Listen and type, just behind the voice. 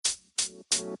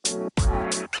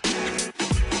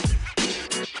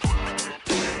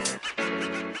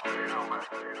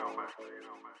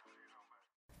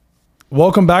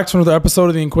Welcome back to another episode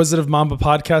of the Inquisitive Mamba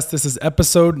podcast. This is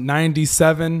episode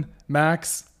 97.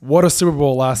 Max, what a Super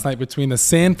Bowl last night between the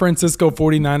San Francisco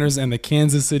 49ers and the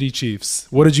Kansas City Chiefs.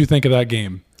 What did you think of that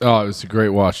game? Oh, it was a great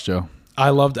watch, Joe.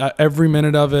 I loved every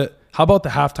minute of it. How about the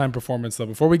halftime performance, though?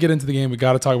 Before we get into the game, we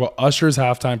got to talk about Usher's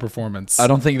halftime performance. I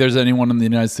don't think there's anyone in the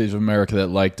United States of America that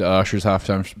liked Usher's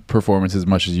halftime performance as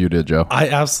much as you did, Joe. I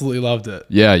absolutely loved it.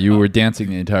 Yeah, you were dancing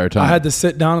the entire time. I had to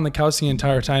sit down on the couch the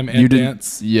entire time and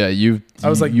dance. Yeah, you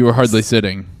were hardly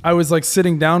sitting. I was like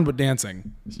sitting down but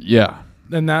dancing. Yeah.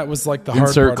 And that was like the hard part.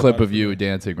 Insert clip of you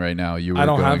dancing right now. I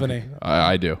don't have any.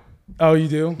 I do. Oh, you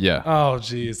do? Yeah. Oh,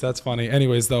 geez. That's funny.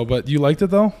 Anyways, though, but you liked it,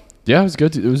 though? Yeah, it was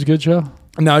good. It was a good show.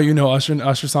 Now you know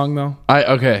Usher song, though? I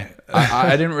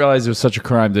didn't realize it was such a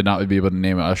crime to not be able to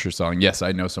name an Usher song. Yes,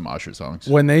 I know some Usher songs.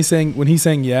 When he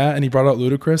sang Yeah and he brought out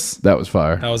Ludacris, that was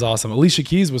fire. That was awesome. Alicia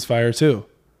Keys was fire too.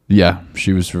 Yeah,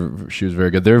 she was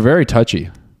very good. They were very touchy.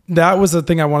 That was the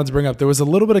thing I wanted to bring up. There was a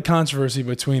little bit of controversy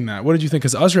between that. What did you think?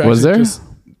 Because Usher was there?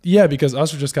 Because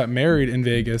Usher just got married in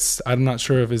Vegas. I'm not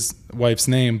sure of his wife's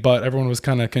name, but everyone was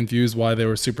kind of confused why they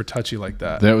were super touchy like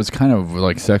that. That was kind of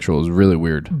like sexual. It was really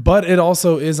weird. But it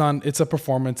also it's a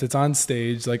performance. It's on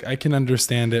stage. Like, I can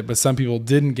understand it, but some people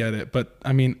didn't get it. But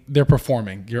I mean, they're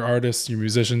performing. You're artists, you're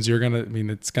musicians.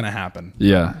 It's going to happen.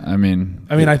 Yeah. I mean,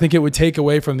 I think it would take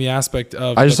away from the aspect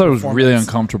of. I just thought it was really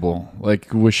uncomfortable.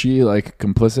 Like, was she like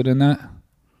complicit in that?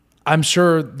 I'm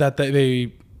sure that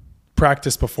they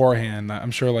practice beforehand. I'm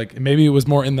sure like maybe it was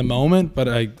more in the moment, but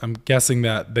I'm guessing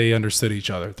that they understood each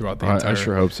other throughout the entire. I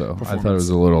sure hope so. I thought it was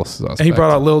a little suspect. And he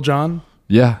brought out Lil Jon.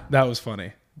 Yeah, that was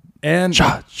funny. And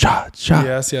shot.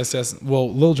 Yes.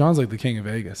 Well, Lil Jon's like the king of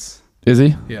Vegas. Is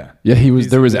he? Yeah. Yeah, he was.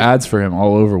 There was ads for him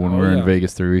all over when we were in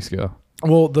Vegas 3 weeks ago.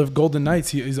 Well, the Golden Knights,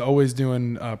 he's always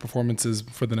doing performances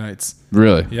for the Knights.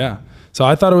 Really? Yeah. So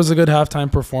I thought it was a good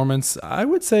halftime performance. I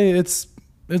would say it's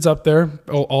up there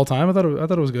all time. I thought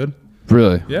it was good.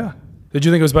 Really? Yeah. Did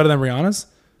you think it was better than Rihanna's?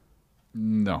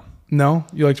 No. No?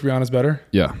 You liked Rihanna's better?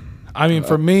 Yeah. I mean,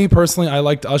 for me personally, I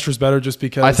liked Usher's better just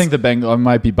because. I think I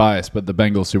might be biased, but the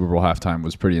Bengals Super Bowl halftime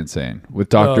was pretty insane. With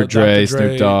Dr. Dre,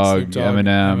 Snoop Dogg,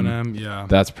 Eminem. Yeah.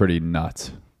 That's pretty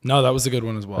nuts. No, that was a good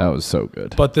one as well. That was so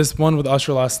good. But this one with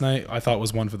Usher last night, I thought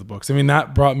was one for the books. I mean,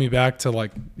 that brought me back to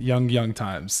like young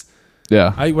times.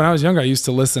 Yeah. When I was younger, I used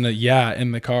to listen to Yeah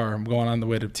in the car. I'm going on the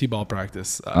way to T-ball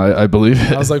practice. I believe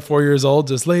it. I was like 4 years old,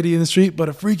 just lady in the street, but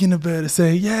a freak in the bed to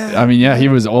say yeah. I mean, yeah, he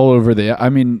was all over the. I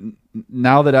mean,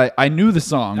 now that I knew the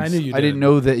songs, I knew you did. I didn't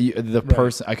know that the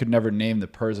person. I could never name the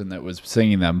person that was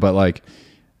singing them, but like,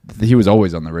 he was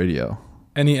always on the radio.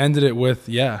 And he ended it with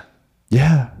yeah.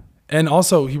 Yeah. And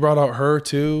also, he brought out Her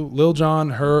too. Lil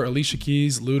Jon, Her, Alicia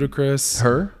Keys, Ludacris.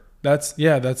 Her? That's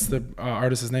the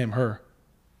artist's name, Her.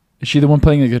 Is she the one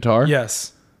playing the guitar?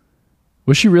 Yes.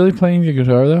 Was she really playing the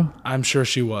guitar, though? I'm sure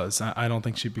she was. I don't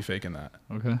think she'd be faking that.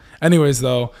 Okay. Anyways,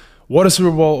 though, what a Super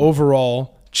Bowl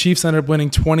overall. Chiefs ended up winning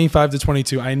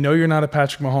 25-22. I know you're not a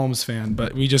Patrick Mahomes fan,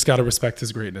 but we just got to respect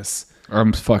his greatness.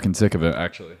 I'm fucking sick of it,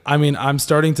 actually. I mean, I'm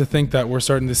starting to think that we're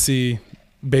starting to see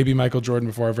baby Michael Jordan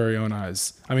before our very own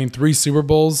eyes. I mean, 3 Super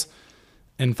Bowls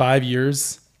in 5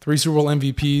 years. 3 Super Bowl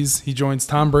MVPs. He joins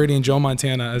Tom Brady and Joe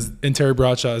Montana and Terry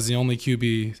Bradshaw as the only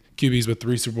QBs with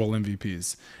 3 Super Bowl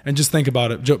MVPs. And just think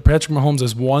about it. Patrick Mahomes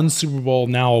is 1 Super Bowl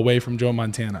now away from Joe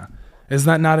Montana. Isn't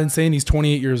that not insane? He's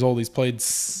 28 years old. He's played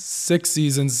 7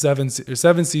 seasons,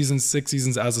 6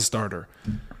 seasons as a starter.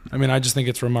 I mean, I just think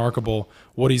it's remarkable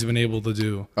what he's been able to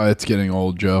do. It's getting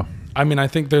old, Joe. I mean, I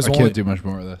think I can't do much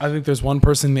more of this. I think there's one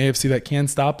person in the AFC that can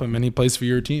stop him, and he plays for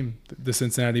your team, the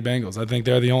Cincinnati Bengals. I think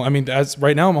they're the only. I mean, as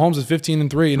right now, Mahomes is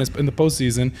 15-3 in the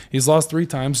postseason. He's lost 3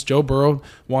 times. Joe Burrow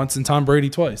once, and Tom Brady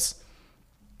twice.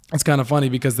 It's kind of funny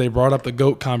because they brought up the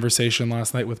GOAT conversation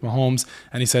last night with Mahomes,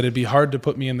 and he said it'd be hard to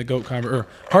put me in the GOAT or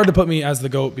hard to put me as the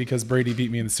GOAT because Brady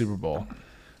beat me in the Super Bowl,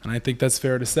 and I think that's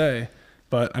fair to say.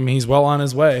 But I mean, he's well on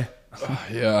his way.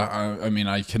 Yeah, I mean,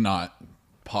 I cannot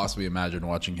possibly imagine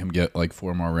watching him get like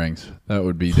 4 more rings. That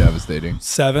would be devastating.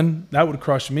 7? That would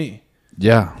crush me.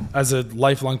 Yeah. As a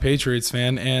lifelong Patriots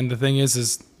fan, and the thing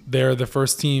is they're the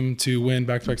first team to win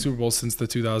back-to-back Super Bowls since the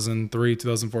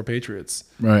 2003-2004 Patriots.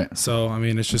 Right. So, I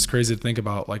mean, it's just crazy to think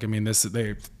about. Like, I mean,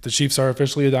 the Chiefs are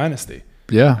officially a dynasty.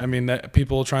 Yeah. I mean, that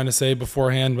people trying to say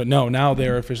beforehand, but no, now they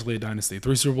are officially a dynasty.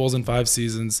 3 Super Bowls in 5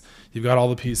 seasons. You've got all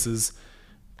the pieces.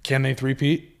 Can they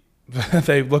three-peat?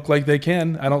 They look like they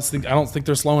can. I don't think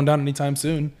they're slowing down anytime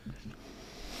soon.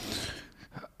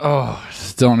 Oh,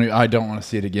 I don't want to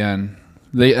see it again.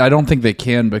 I don't think they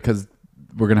can because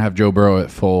we're gonna have Joe Burrow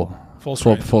at full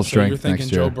strength So you're next thinking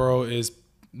year. Joe Burrow is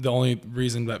the only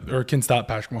reason that or can stop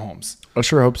Patrick Mahomes? I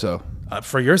sure hope so.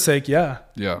 For your sake, yeah.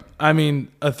 Yeah. I mean,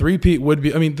 a three-peat would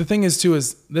be. I mean, the thing is too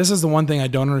is this is the one thing I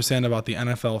don't understand about the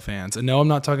NFL fans. And no, I'm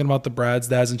not talking about the Brads,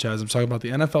 Dads, and Chads. I'm talking about the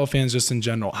NFL fans just in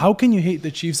general. How can you hate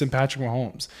the Chiefs and Patrick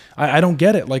Mahomes? I don't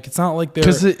get it. Like, it's not like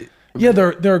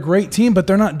they're a great team, but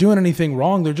they're not doing anything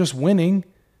wrong. They're just winning.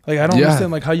 Like, I don't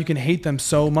understand like how you can hate them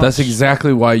so much. That's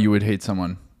exactly why you would hate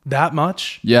someone that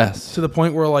much. Yes. To the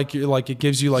point where like you're like it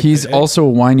gives you like he's also a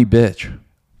whiny bitch.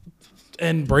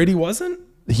 And Brady wasn't?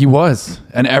 He was.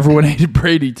 And everyone hated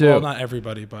Brady too. Well, not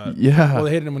everybody, but yeah. Well,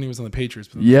 they hated him when he was on the Patriots,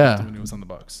 but when he was on the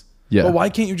Bucs. Yeah. But why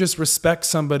can't you just respect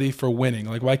somebody for winning?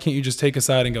 Like, why can't you just take a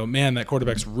side and go, man, that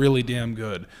quarterback's really damn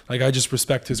good. Like, I just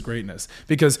respect his greatness.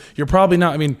 Because you're probably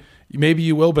not, I mean, maybe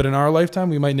you will, but in our lifetime,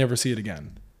 we might never see it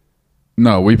again.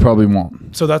 No, we probably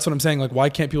won't. So that's what I'm saying. Like, why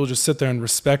can't people just sit there and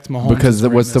respect Mahomes? Because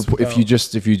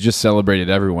if you just celebrated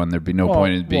everyone, there'd be no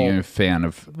point in being a fan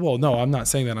of. Well, no, I'm not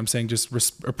saying that. I'm saying just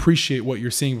appreciate what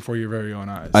you're seeing before your very own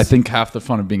eyes. I think half the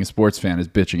fun of being a sports fan is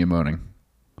bitching and moaning.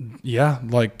 Yeah,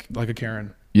 like a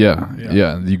Karen. Yeah.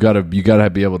 You gotta be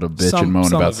able to bitch and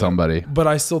moan about somebody. But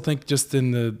I still think just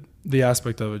in the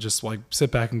aspect of it, just like sit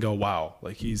back and go, wow,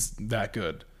 like he's that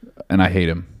good. And I hate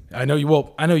him. I know you.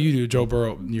 Well, I know you do, Joe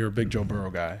Burrow. You're a big Joe Burrow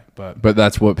guy, but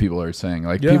that's what people are saying.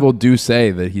 Like people do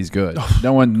say that he's good.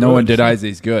 No one denies that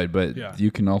he's good, but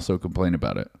you can also complain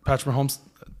about it. Patrick Mahomes,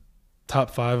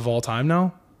 top 5 of all time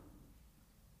now,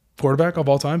 quarterback of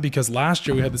all time. Because last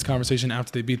year we had this conversation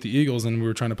after they beat the Eagles, and we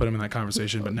were trying to put him in that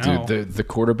conversation. But now, dude, the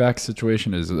quarterback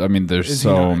situation is. I mean, there's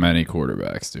so many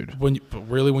quarterbacks, dude.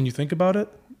 When you think about it,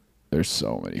 there's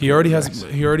so many. He already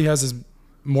has his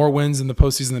more wins in the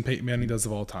postseason than Peyton Manning does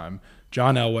of all time.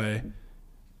 John Elway,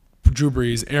 Drew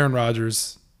Brees, Aaron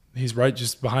Rodgers. He's right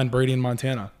just behind Brady and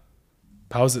Montana.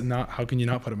 How is it not? How can you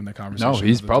not put him in that conversation? No,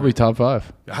 he's probably top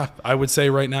 5. I would say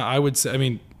right now. I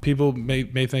mean, people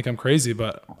may think I'm crazy,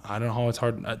 but I don't know how it's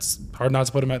hard. It's hard not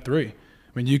to put him at 3. I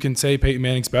mean, you can say Peyton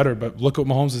Manning's better, but look what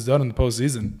Mahomes has done in the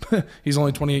postseason. He's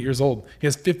only 28 years old. He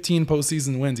has 15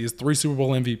 postseason wins. He has 3 Super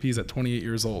Bowl MVPs at 28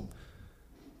 years old.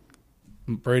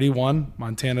 Brady 1,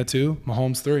 Montana 2,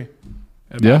 Mahomes 3.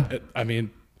 I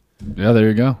mean, there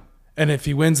you go. And if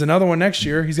he wins another one next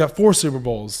year, he's got 4 Super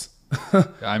Bowls.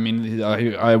 I mean,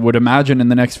 I would imagine in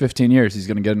the next 15 years he's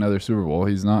going to get another Super Bowl.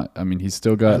 He's not. I mean, he's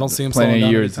still got plenty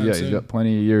of years. Yeah, he's got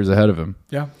plenty of years ahead of him.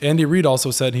 Yeah. Andy Reid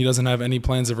also said he doesn't have any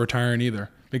plans of retiring either,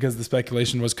 because the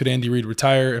speculation was, could Andy Reid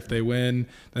retire if they win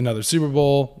another Super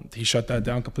Bowl? He shut that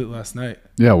down completely last night.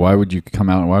 Yeah. Why would you come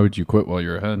out and why would you quit while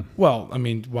you're ahead? Well, I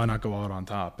mean, why not go out on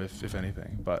top if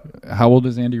anything? But how old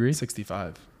is Andy Reid?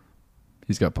 65.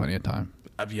 He's got plenty of time.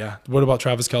 Yeah. What about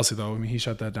Travis Kelsey, though? I mean, he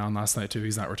shut that down last night, too.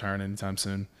 He's not retiring anytime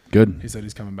soon. Good. He said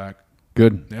he's coming back.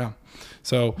 Good. Yeah.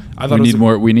 So I thought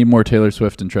we need more Taylor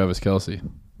Swift and Travis Kelsey.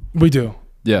 We do.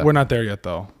 Yeah. We're not there yet,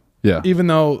 though. Yeah. Even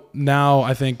though now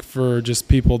I think for just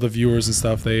people, the viewers and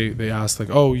stuff, they ask like,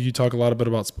 oh, you talk a lot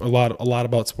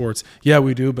about sports. Yeah,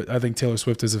 we do. But I think Taylor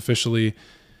Swift is officially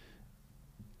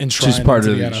enshrined into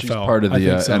the NFL. She's part of the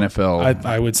NFL.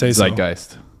 I would say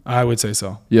zeitgeist. I would say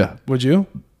so. Yeah. Would you?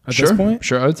 At this point?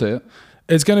 Sure, I would say it.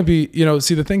 It's going to be,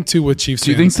 see, the thing too with Chiefs. Do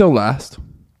you think they'll last?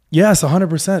 Yes,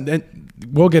 100%. And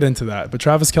we'll get into that. But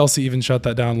Travis Kelsey even shut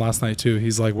that down last night too.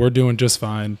 He's like, we're doing just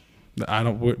fine. We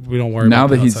don't worry now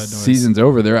about that season's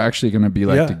over, they're actually going to be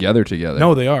together.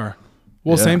 No, they are.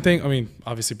 Well, same thing. I mean,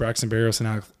 obviously Braxton Berrios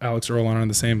and Alex Earl aren't on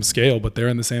the same scale, but they're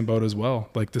in the same boat as well.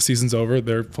 Like the season's over,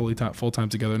 they're full time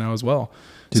together now as well.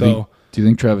 Do you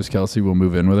think Travis Kelsey will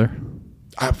move in with her?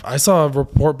 I saw a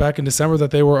report back in December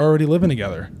that they were already living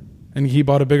together, and he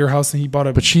bought a bigger house than he bought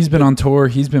a. But she's been on tour.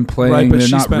 He's been playing. Right, they're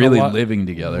not really living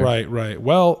together. Right.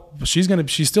 Well, she's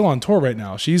still on tour right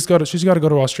now. She's got to go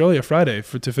to Australia Friday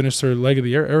to finish her leg of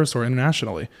the Eras Tour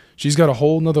internationally. She's got a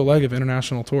whole nother leg of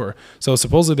international tour. So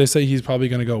supposedly they say he's probably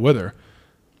going to go with her.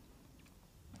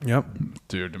 Yep.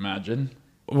 Dude, imagine.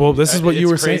 Well, this is what you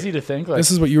were saying. It's crazy to think. This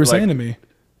is what you were saying to me.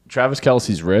 Travis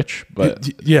Kelsey's rich,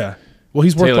 but yeah. Well,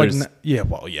 he's worth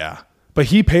But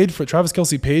Travis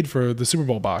Kelsey paid for the Super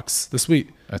Bowl box, the suite.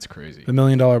 That's crazy. The $1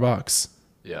 million box.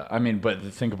 Yeah, I mean, but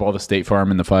think of all the State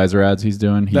Farm and the Pfizer ads he's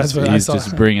doing. He's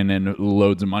just bringing in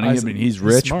loads of money. I mean, he's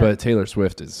rich, but Taylor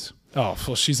Swift is. Oh,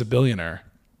 well, she's a billionaire.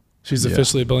 She's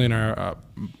officially a billionaire.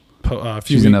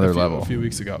 She's another level. A few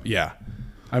weeks ago. Yeah,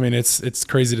 I mean, it's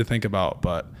crazy to think about,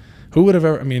 but who would have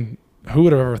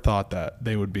ever thought that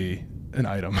they would be an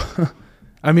item?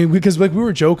 I mean, because like we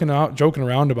were joking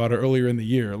around about it earlier in the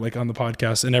year, like on the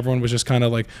podcast, and everyone was just kind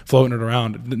of like floating it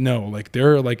around. No, like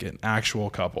they're like an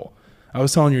actual couple. I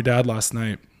was telling your dad last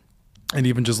night, And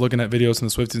even just looking at videos from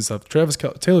the Swifties and stuff,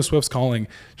 Taylor Swift's calling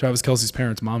Travis Kelsey's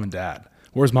parents mom and dad.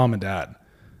 Where's mom and dad?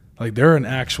 Like, they're an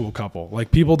actual couple.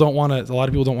 Like, a lot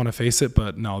of people don't want to face it,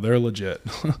 but no, they're legit.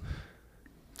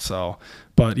 So,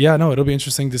 but yeah, no, it'll be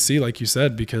interesting to see, like you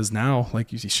said, because now, like,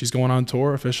 she's going on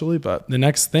tour officially. But the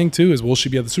next thing too is, will she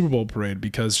be at the Super Bowl parade?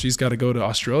 Because she's got to go to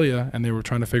Australia, and they were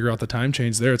trying to figure out the time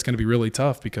change there. It's going to be really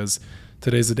tough because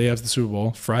today's the day after the Super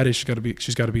Bowl. Friday she's got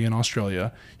to be in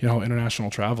Australia. You know how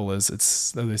international travel is.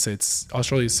 They say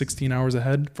Australia is 16 hours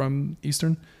ahead from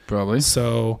Eastern. Probably.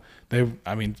 So I don't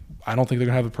think they're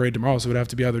gonna have a parade tomorrow. So it would have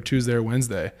to be either Tuesday or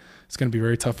Wednesday. It's gonna be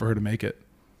very tough for her to make it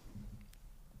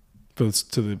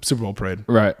to the Super Bowl parade.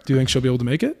 Right. Do you think she'll be able to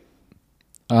make it?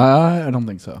 I don't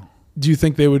think so. Do you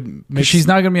think they would make? She's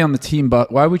not going to be on the team bus.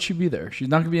 Why would she be there? She's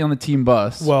not going to be on the team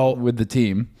bus. With the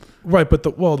team. Right, but the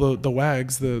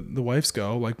WAGs, the wives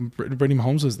go. Like, Brittany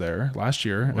Mahomes was there last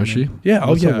year. Was she? Yeah.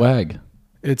 What's a WAG?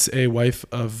 It's a wife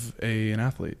of an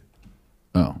athlete.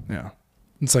 Oh. Yeah.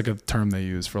 It's like a term they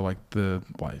use for, like, the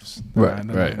wives. Right.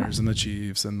 The Niners and the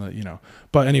Chiefs and the, you know.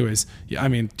 But anyways, yeah, I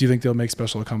mean, do you think they'll make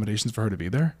special accommodations for her to be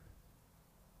there?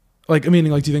 Like, I mean,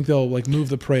 like, do you think they'll, like, move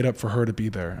the parade up for her to be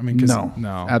there? I mean, no,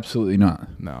 absolutely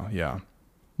not. No, yeah.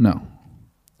 No.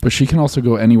 But she can also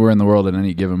go anywhere in the world at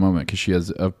any given moment because she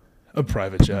has a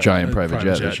private jet. Giant private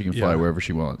jet that she can fly wherever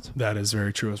she wants. That is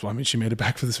very true as well. I mean, she made it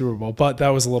back for the Super Bowl, but that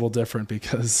was a little different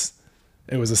because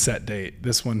it was a set date.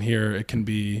 This one here, it can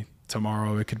be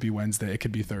tomorrow, it could be Wednesday, it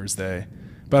could be Thursday.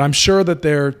 But I'm sure that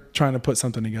they're trying to put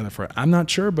something together for it. I'm not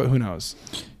sure, but who knows?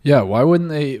 Yeah, why wouldn't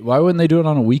they do it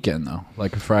on a weekend though,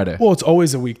 like a Friday? Well, it's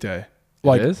always a weekday.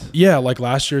 Like, it is? Yeah, like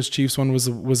last year's Chiefs one was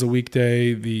a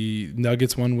weekday. The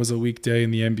Nuggets one was a weekday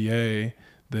in the NBA.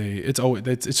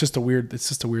 It's just a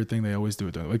weird thing they always do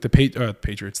it. Like the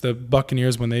Patriots, the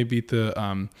Buccaneers, when they beat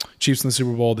the Chiefs in the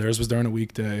Super Bowl, theirs was during a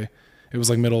weekday. It was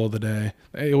like middle of the day.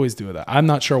 They always do that. I'm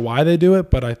not sure why they do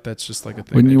it, but that's just like a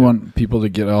thing. Wouldn't you want people to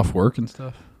get off work and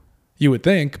stuff? You would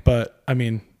think, but I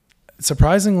mean,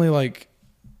 surprisingly, like,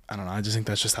 I don't know. I just think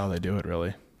that's just how they do it,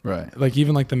 really. Right. Like,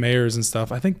 even like the mayors and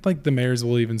stuff. I think like the mayors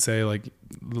will even say, like,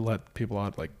 let people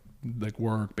out like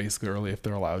work basically early if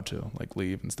they're allowed to, like,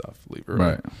 leave and stuff. Leave early.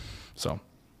 Right. So,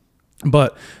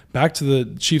 but back to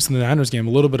the Chiefs and the Niners game,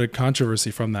 a little bit of controversy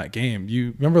from that game.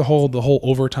 You remember the whole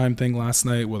overtime thing last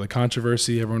night with a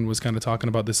controversy? Everyone was kind of talking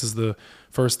about this is the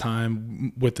first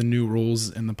time with the new rules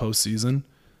in the postseason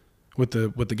with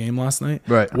the game last night.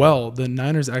 Right. Well, the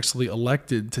Niners actually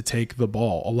elected to take the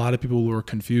ball. A lot of people were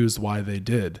confused why they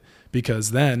did,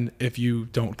 because then if you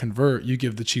don't convert, you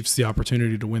give the Chiefs the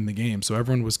opportunity to win the game. So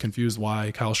everyone was confused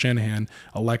why Kyle Shanahan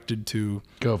elected to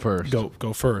go first.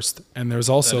 Go first. And there's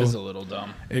also, that is a little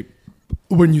dumb.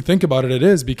 When you think about it, it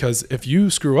is, because if you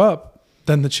screw up,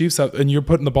 then the Chiefs have, and you're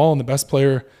putting the ball in the best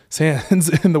player's hands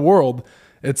in the world.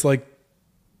 It's like,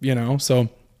 you know, so.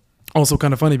 Also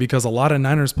kind of funny because a lot of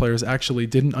Niners players actually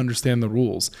didn't understand the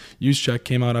rules. Juszczyk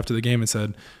came out after the game and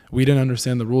said, we didn't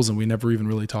understand the rules and we never even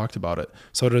really talked about it.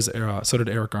 So did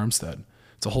Eric Armstead.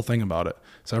 It's a whole thing about it.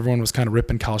 So everyone was kind of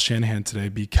ripping Kyle Shanahan today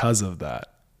because of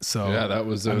that. So yeah, that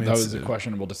was a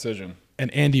questionable decision. And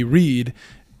Andy Reid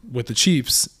with the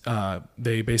Chiefs,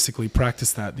 they basically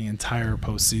practiced that the entire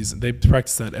postseason. They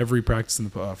practiced that every practice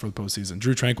for the postseason.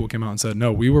 Drew Tranquill came out and said,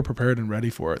 no, we were prepared and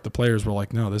ready for it. The players were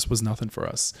like, no, this was nothing for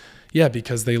us. Yeah,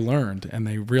 because they learned and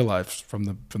they realized from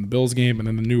the Bills game and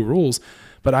then the new rules.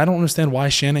 But I don't understand why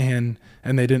Shanahan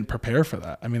and they didn't prepare for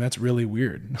that. I mean, that's really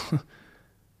weird.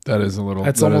 That is a little.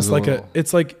 It's almost like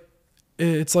it's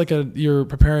like you're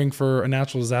preparing for a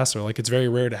natural disaster. Like, it's very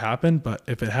rare to happen, but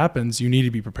if it happens, you need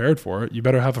to be prepared for it. You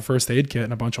better have a first aid kit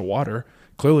and a bunch of water.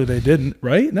 Clearly they didn't,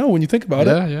 right? No, when you think about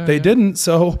it, they didn't.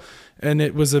 So, and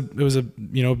it was a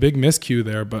big miscue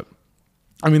there, but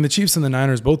I mean, the Chiefs and the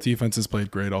Niners, both defenses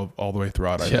played great all the way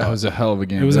throughout. It was a hell of a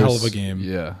game. It was a hell of a game.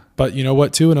 Yeah. But you know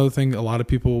what, too? Another thing, a lot of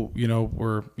people,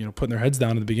 were, putting their heads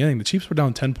down in the beginning. The Chiefs were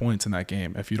down 10 points in that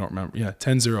game, if you don't remember. Yeah,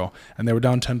 10-0. And they were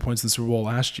down 10 points in the Super Bowl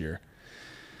last year.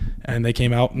 And they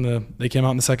came out in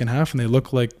the second half and they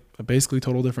looked like a basically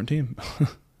total different team.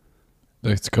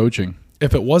 It's coaching.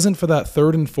 If it wasn't for that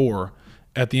 3rd and 4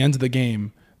 at the end of the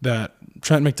game that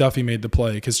Trent McDuffie made the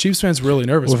play, because Chiefs fans were really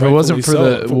nervous. Well, if it wasn't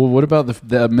for what about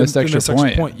the missed extra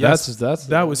point? Yes,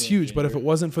 that was huge. But if it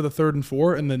wasn't for the 3rd and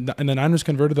 4 and the Niners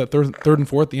converted that third and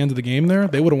 4 at the end of the game there,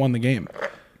 they would have won the game.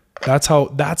 That's how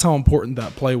important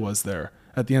that play was there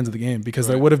at the end of the game, because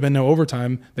there would have been no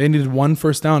overtime. They needed one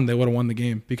first down. They would have won the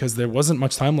game because there wasn't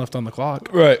much time left on the clock.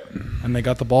 Right. And they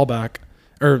got the ball back,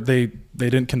 or they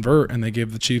didn't convert, and they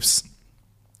gave the Chiefs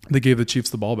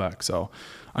the ball back. So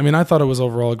I mean, I thought it was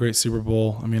overall a great Super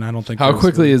Bowl. I mean, I don't think. How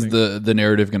quickly is the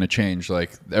narrative going to change?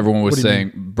 Like everyone was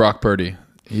saying, Brock Purdy.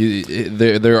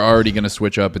 They're already going to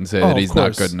switch up and say that he's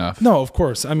not good enough. No, of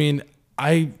course. I mean,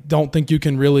 I don't think you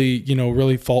can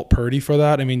really fault Purdy for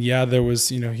that. I mean, yeah, there was,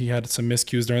 he had some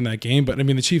miscues during that game, but I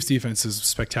mean, the Chiefs defense is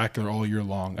spectacular all year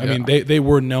long. I mean, they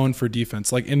were known for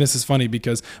defense. Like, and this is funny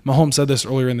because Mahomes said this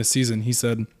earlier in the season. He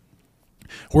said,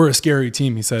 we're a scary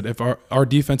team. He said, if our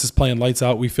defense is playing lights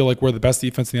out, we feel like we're the best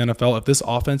defense in the NFL. If this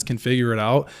offense can figure it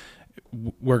out,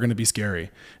 we're going to be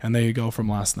scary. And there you go from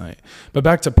last night. But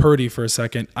back to Purdy for a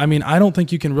second. I mean, I don't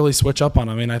think you can really switch up on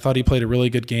him. I mean, I thought he played a really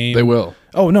good game. They will.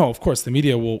 Oh, no, of course. The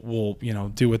media will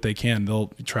do what they can. They'll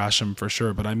trash him for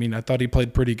sure. But, I mean, I thought he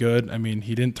played pretty good. I mean,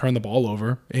 he didn't turn the ball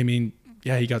over. I mean,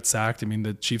 yeah, he got sacked. I mean,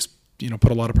 the Chiefs,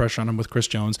 put a lot of pressure on him with Chris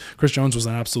Jones. Chris Jones was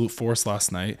an absolute force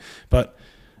last night. But,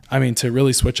 I mean, to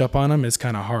really switch up on him is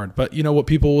kind of hard. But, what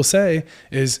people will say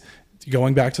is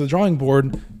going back to the drawing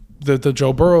board, the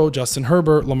Joe Burrow, Justin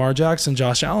Herbert, Lamar Jackson,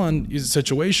 Josh Allen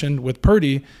situation with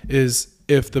Purdy is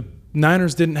if the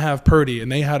Niners didn't have Purdy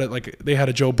and they had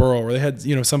a Joe Burrow or they had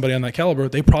somebody on that caliber,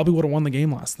 they probably would have won the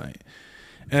game last night.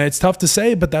 And it's tough to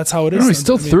say, but that's how it is. No, he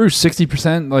still threw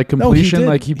 60% completion.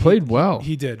 No, he played well.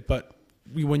 He did, but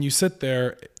when you sit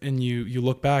there and you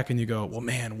look back and you go, well,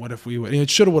 man, what if we would? It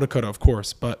shoulda, woulda, coulda, of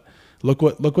course, but. Look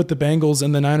what the Bengals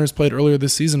and the Niners played earlier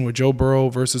this season with Joe Burrow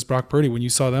versus Brock Purdy when you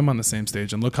saw them on the same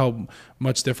stage. And look how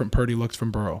much different Purdy looked from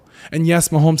Burrow. And yes,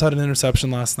 Mahomes had an interception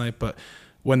last night, but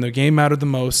when the game mattered the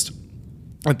most,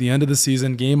 at the end of the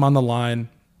season, game on the line,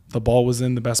 the ball was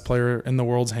in the best player in the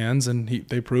world's hands, and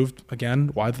they proved,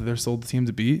 again, why they're still the team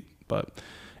to beat. But,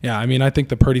 yeah, I mean, I think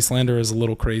the Purdy slander is a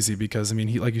little crazy because, I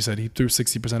mean, like you said, he threw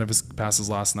 60% of his passes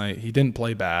last night. He didn't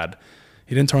play bad.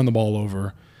 He didn't turn the ball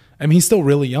over. I mean, he's still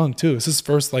really young too. It's his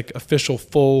first official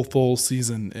full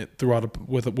season throughout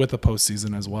with a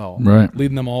postseason as well. Right,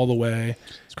 leading them all the way.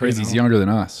 It's crazy. He's younger than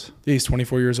us. Yeah, he's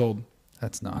 24 years old.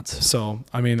 That's nuts. So,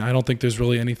 I mean, I don't think there's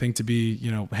really anything to be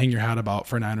hang your hat about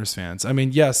for Niners fans. I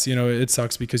mean, yes, it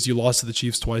sucks because you lost to the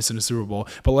Chiefs twice in a Super Bowl,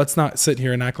 but let's not sit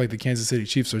here and act like the Kansas City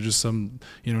Chiefs are just some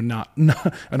not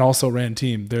an also ran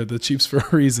team. They're the Chiefs for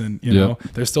a reason.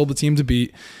 They're still the team to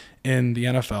beat in the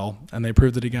NFL, and they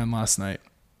proved it again last night.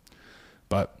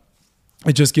 But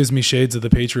it just gives me shades of the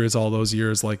Patriots all those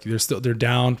years. Like they're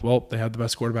down. Well, they have the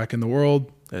best quarterback in the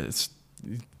world. It's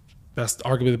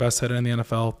arguably the best head in the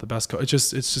NFL, the best coach. It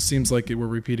just seems like we're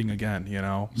repeating again,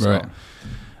 So, right.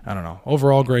 I don't know.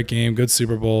 Overall, great game, good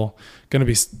Super Bowl. Going to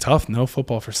be tough. No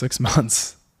football for 6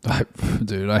 months.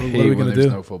 Dude, I hate when there's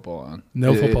no football on.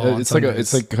 No football on Sundays.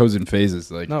 It's like goes in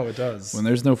phases. Like no, it does. When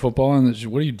there's no football on,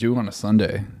 what do you do on a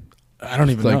Sunday? I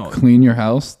don't even know. Clean your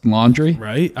house, laundry,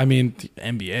 right? I mean,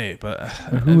 NBA, but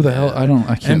who the hell?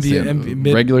 I can't see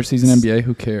regular season NBA.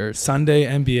 Who cares? Sunday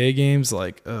NBA games,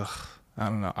 I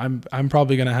don't know. I'm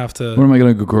probably gonna have to. When am I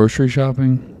gonna go grocery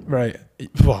shopping? Right.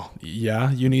 Well, yeah,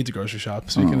 you need to grocery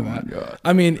shop. Speaking of that, God.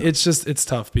 I mean, it's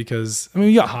tough because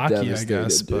you got hockey, I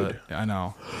guess, but I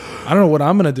know. I don't know what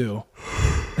I'm gonna do.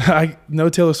 No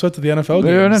Taylor Swift to the NFL games.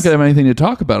 You're not gonna have anything to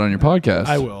talk about on your podcast.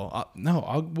 I will.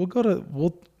 We'll go to.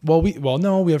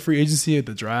 We have free agency at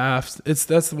the draft.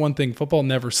 That's the one thing. Football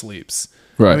never sleeps.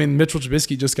 Right. I mean, Mitchell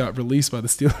Trubisky just got released by the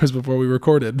Steelers before we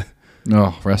recorded.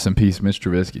 Oh, rest in peace, Mitch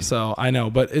Trubisky. So I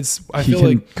know, but I feel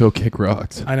like go kick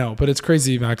rocks. I know, but it's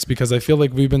crazy, Max, because I feel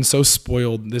like we've been so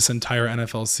spoiled this entire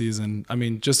NFL season. I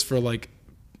mean, just for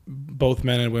both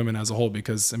men and women as a whole,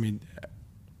 because I mean,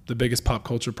 the biggest pop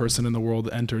culture person in the world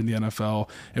entered the NFL.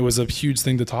 It was a huge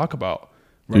thing to talk about.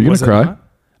 Are you gonna cry?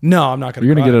 No, I'm not going to cry.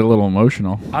 You're going to get a little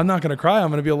emotional. I'm not going to cry. I'm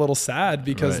going to be a little sad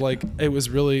because it was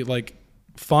really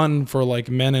fun for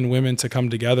men and women to come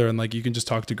together and you can just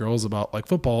talk to girls about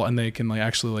football and they can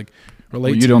actually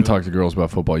relate to you. Don't talk to girls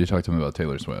about football. You talk to them about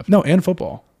Taylor Swift. No, and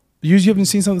football. You haven't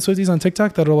seen some of the Swifties on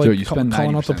TikTok that are you spend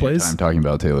calling out the plays? I'm talking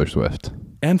about Taylor Swift.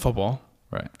 And football.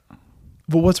 Right.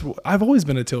 Well, I've always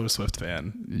been a Taylor Swift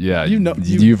fan. Yeah.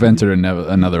 You've entered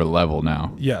another level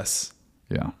now. Yes.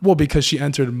 Yeah. Well, because she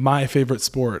entered my favorite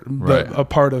sport, a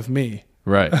part of me.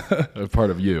 Right. A part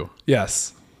of you.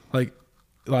 Yes.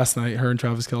 Last night, her and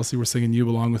Travis Kelsey were singing "You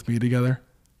Belong with Me" together,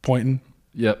 pointing.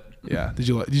 Yep. Yeah. Did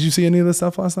you see any of this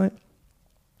stuff last night?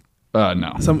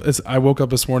 No. I woke up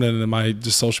this morning and my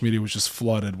social media was just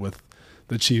flooded with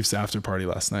the Chiefs after party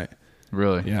last night.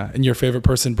 Really? Yeah. And your favorite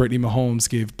person, Brittany Mahomes,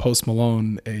 gave Post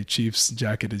Malone a Chiefs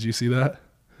jacket. Did you see that?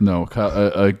 No,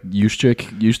 a use chick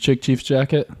Chiefs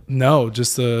jacket? No,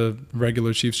 just a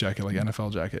regular Chiefs jacket,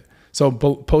 NFL jacket. So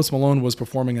Post Malone was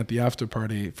performing at the after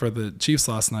party for the Chiefs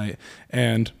last night,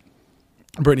 and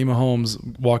Brittany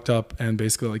Mahomes walked up and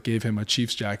basically like gave him a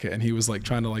Chiefs jacket, and he was like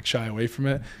trying to like shy away from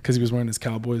it because he was wearing his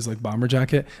Cowboys like bomber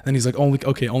jacket, and he's like,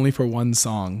 only for one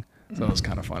song. So it was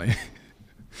kind of funny.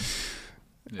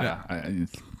 Yeah,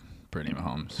 Brittany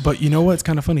Mahomes. But you know what's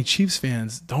kind of funny? Chiefs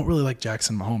fans don't really like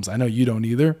Jackson Mahomes. I know you don't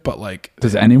either, but like,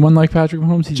 does anyone like Patrick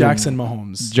Mahomes? Jackson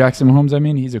Mahomes. I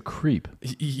mean, he's a creep.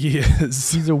 He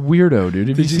is. He's a weirdo, dude.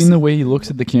 Have you seen the way he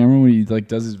looks at the camera when he like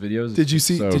does his videos? Did you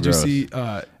see?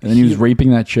 And then he was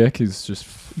raping that chick. He's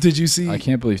just. Did you see? I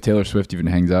can't believe Taylor Swift even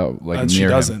hangs out like near she him.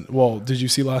 doesn't. Well, did you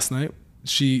see last night?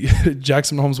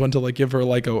 Jackson Mahomes went to like give her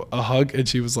like a hug, and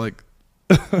she was like,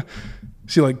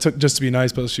 she like took just to be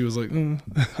nice, but she was like,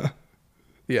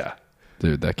 yeah.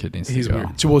 Dude, that kid needs to go.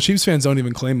 Weird. Well, Chiefs fans don't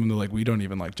even claim him. They're like, we don't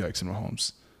even like Jackson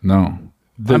Mahomes. No.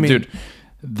 Dude,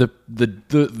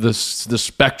 the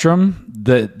spectrum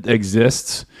that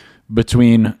exists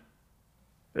between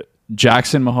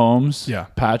Jackson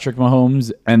Mahomes, Patrick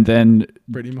Mahomes, and then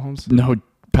Brittany Mahomes? No,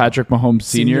 Patrick Mahomes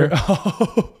Sr.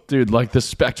 Dude, like the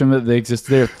spectrum that they exist,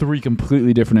 they're three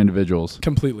completely different individuals.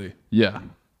 Completely. Yeah.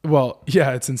 Well,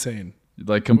 yeah, it's insane.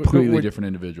 Like completely different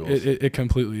individuals. It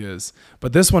completely is.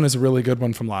 But this one is a really good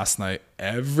one from last night.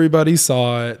 Everybody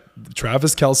saw it.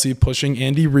 Travis Kelsey pushing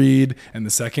Andy Reid in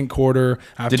the second quarter.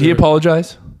 Did he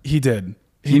apologize? He did.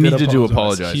 He needed to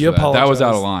apologize. He apologized. That was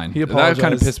out of line. He apologized. That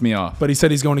kind of pissed me off. But he said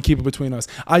he's going to keep it between us.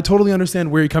 I totally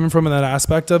understand where you're coming from in that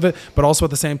aspect of it, but also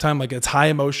at the same time, like, it's high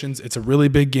emotions. It's a really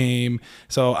big game.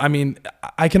 So, I mean,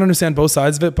 I can understand both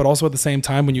sides of it, but also at the same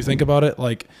time, when you think about it,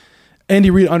 like, Andy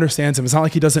Reid understands him. It's not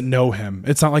like he doesn't know him.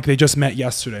 It's not like they just met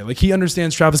yesterday. Like, he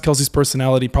understands Travis Kelsey's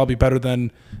personality probably better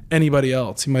than anybody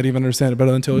else. He might even understand it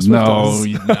better than Taylor Swift does.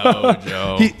 No,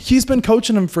 Joe. He's been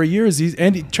coaching him for years.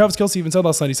 Travis Kelsey even said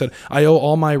last night, he said, I owe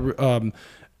all my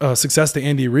success to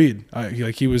Andy Reid.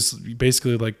 He was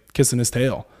basically like kissing his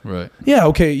tail. Right. Yeah,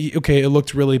 okay, it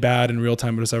looked really bad in real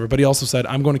time, whatever. But he also said,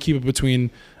 I'm going to keep it between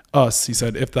us. He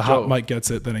said, if the hot mic gets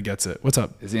it, then it gets it. What's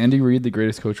up? Is Andy Reid the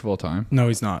greatest coach of all time? No,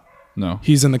 he's not. No.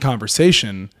 He's in the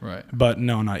conversation. Right. But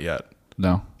no, not yet.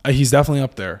 No. He's definitely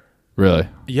up there. Really?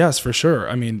 Yes, for sure.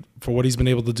 I mean, for what he's been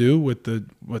able to do with the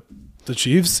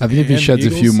Chiefs. I think if he sheds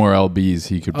a few more LBs,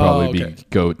 he could probably be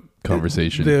GOAT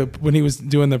conversation. When he was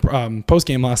doing the post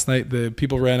game last night, the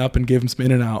people ran up and gave him some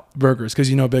In-N-Out burgers because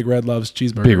Big Red loves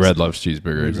cheeseburgers. Big Red loves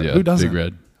cheeseburgers. Yeah. Who doesn't? Big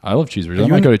Red. I love cheeseburgers. I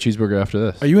might go to cheeseburger after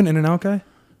this. Are you an In-N-Out guy?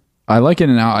 I like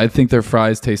In-N-Out. I think their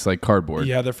fries taste like cardboard.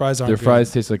 Yeah, their fries aren't Their good.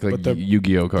 Fries taste like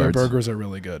Yu-Gi-Oh cards. Their burgers are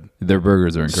really good. Their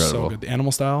burgers are incredible. So good. The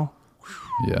animal style.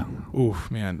 Yeah. Ooh,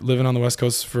 man. Living on the West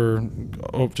Coast for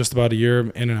just about a year,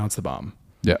 In-N-Out's the bomb.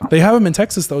 Yeah. They have them in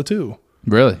Texas, though, too.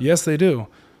 Really? Yes, they do.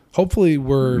 Hopefully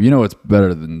we're... You know what's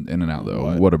better than In-N-Out, though?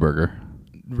 Whataburger.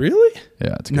 Really?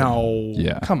 Yeah, it's good. No.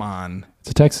 Yeah. Come on. It's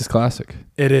a Texas classic.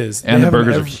 It is. And the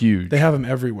burgers are huge. They have them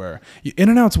everywhere.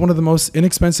 In-N-Out's one of the most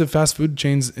inexpensive fast food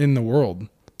chains in the world.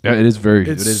 Yeah, it is very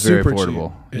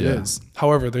affordable. It is.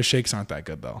 However, their shakes aren't that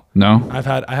good though. No? I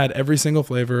had every single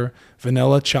flavor,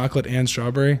 vanilla, chocolate, and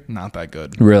strawberry. Not that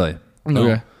good. Really? No.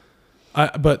 Okay.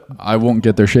 But I won't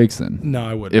get their shakes then. No,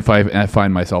 I wouldn't. If I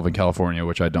find myself in California,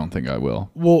 which I don't think I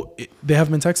will. Well, they have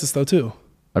them in Texas though too.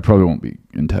 I probably won't be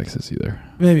in Texas either.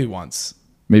 Maybe once.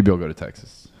 Maybe I'll go to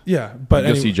Texas. Yeah, but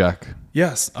go see Jack.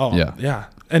 Yes. Oh, yeah.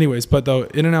 Anyways, but though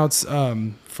In-N-Out's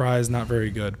fries not very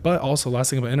good. But also,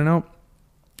 last thing about In-N-Out,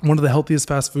 one of the healthiest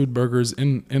fast food burgers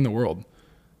in the world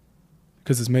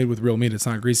because it's made with real meat. It's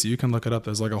not greasy. You can look it up.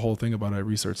 There's like a whole thing about it. I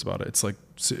researched about it. It's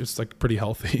like pretty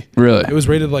healthy. Really? It was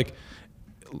rated like,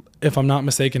 if I'm not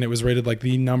mistaken, it was rated like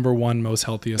the #1 most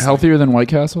healthiest. Healthier than White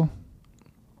Castle?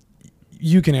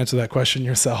 You can answer that question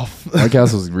yourself. White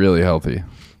Castle's really healthy.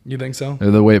 You think so?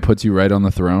 The way it puts you right on the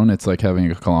throne, it's like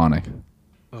having a colonic.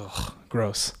 Ugh,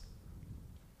 gross.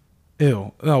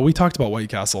 Ew. No, we talked about White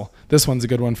Castle. This one's a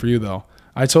good one for you though.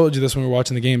 I told you this when we were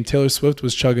watching the game. Taylor Swift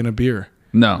was chugging a beer.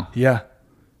 No. Yeah.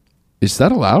 Is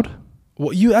that allowed?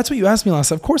 Well, that's what you asked me last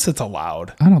time. Of course it's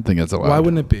allowed. I don't think it's allowed. Why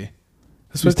wouldn't it be?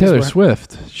 It's Taylor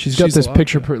Swift. She's got this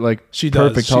picture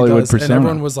perfect Hollywood persona. And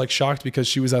everyone was like shocked because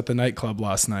she was at the nightclub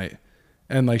last night.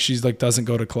 And like she's like doesn't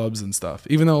go to clubs and stuff.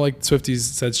 Even though like Swifties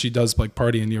said she does like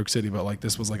party in New York City, but like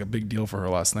this was like a big deal for her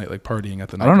last night, like partying at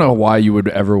the nightclub. I don't know why you would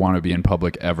ever want to be in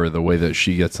public ever the way that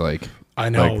she gets like I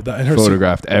know like, that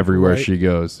photographed everywhere she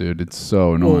goes, dude. It's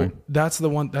so annoying. Well, that's the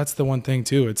one thing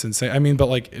too. It's insane. I mean, but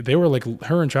like they were like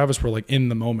her and Travis were like in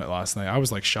the moment last night. I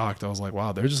was like shocked. I was like,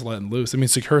 wow, they're just letting loose. I mean,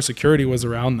 her security was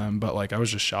around them, but like I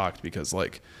was just shocked because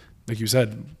like you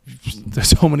said,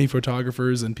 there's so many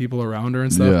photographers and people around her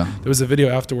and stuff. Yeah. There was a video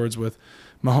afterwards with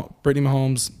Brittany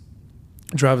Mahomes,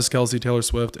 Travis Kelsey, Taylor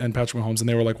Swift, and Patrick Mahomes, and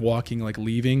they were like walking, like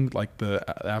leaving like the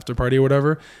after party or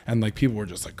whatever, and like people were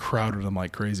just like crowded them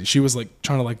like crazy. She was like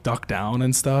trying to like duck down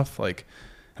and stuff. Like,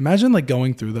 imagine like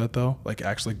going through that though, like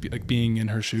actually like being in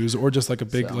her shoes, or just like a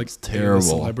big like terrible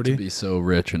celebrity to be so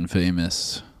rich and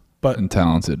famous, but and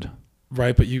talented.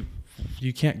 Right, but you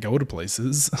can't go to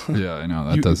places. Yeah, I know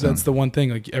that does. That's the one thing.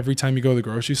 Like every time you go to the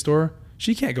grocery store,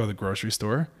 she can't go to the grocery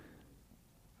store.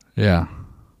 Yeah.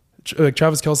 Like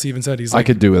Travis Kelsey even said, he's like, I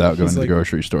could do without going to the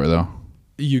grocery store though.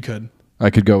 You could. I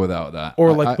could go without that.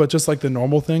 Or like, but just like the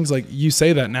normal things, like you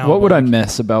say that now. What would I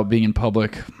miss about being in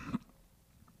public?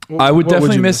 I would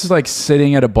definitely miss like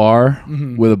sitting at a bar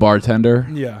with a bartender.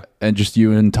 Yeah. And just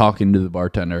you and talking to the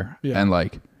bartender and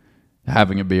like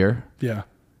having a beer. Yeah.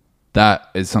 That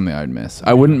is something I'd miss.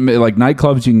 I wouldn't like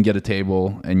nightclubs. You can get a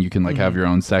table and you can like have your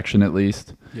own section at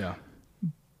least. Yeah.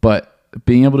 But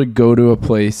being able to go to a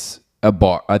place, a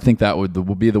bar, I think that would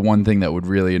be the one thing that would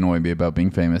really annoy me about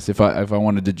being famous. If I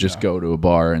wanted to just go to a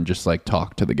bar and just like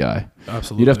talk to the guy,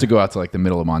 absolutely, you'd have to go out to like the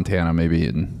middle of Montana maybe.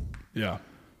 And yeah,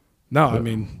 no, I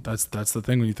mean that's the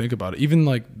thing when you think about it. Even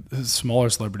like smaller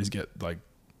celebrities get like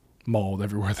mauled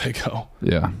everywhere they go.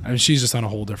 Yeah, I mean she's just on a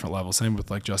whole different level. Same with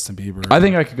like Justin Bieber. I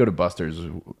think I could go to Buster's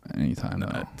anytime.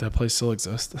 That place still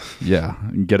exists. Yeah,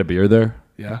 and get a beer there.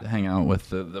 Yeah, hang out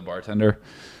with the bartender.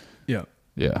 Yeah.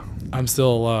 Yeah. I'm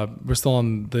still we're still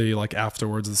on the like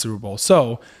afterwards of the Super Bowl.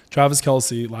 So Travis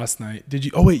Kelsey last night. Did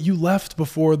you you left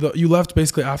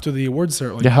basically after the awards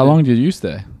ceremony. Yeah, how long did you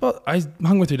stay? Well, I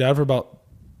hung with your dad for about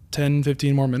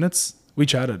 10-15 more minutes. We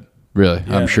chatted. Really?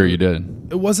 Yeah, I'm sure you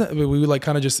did. It wasn't, we would like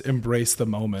kind of just embrace the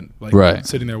moment, like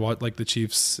sitting there like the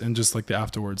Chiefs and just like the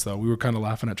afterwards though. We were kind of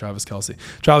laughing at Travis Kelsey.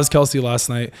 Travis Kelsey last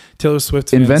night, Taylor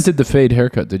Swift invented the fade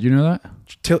haircut. Did you know that?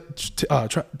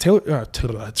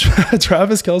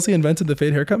 Travis Kelsey invented the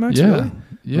fade haircut, Max? Yeah. Really?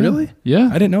 Yeah. Really? Yeah.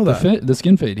 I didn't know that. The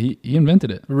skin fade. He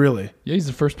invented it. Really? Yeah, he's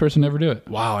the first person to ever do it.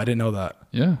 Wow, I didn't know that.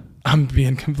 Yeah. I'm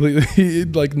being completely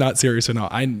like not serious or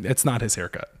not. It's not his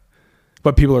haircut.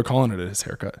 But people are calling it his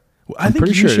haircut. I'm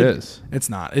pretty sure it is. It's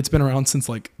not. It's been around since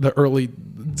like the early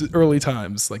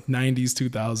times, like 90s,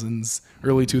 2000s,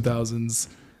 early 2000s.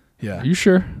 Yeah. Are you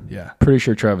sure? Yeah. Pretty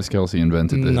sure Travis Kelsey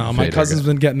invented it. No, my cousin's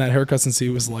been getting that haircut since he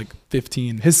was like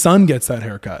 15. His son gets that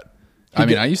haircut.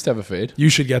 I used to have a fade. You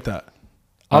should get that.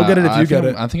 I'll get it if you get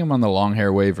it. I think I'm on the long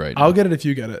hair wave right now. I'll get it if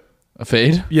you get it. A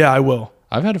fade? Yeah, I will.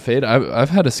 I've had a fade. I've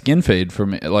had a skin fade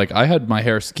from like I had my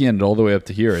hair skinned all the way up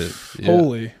to here. Yeah.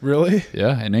 Holy, really?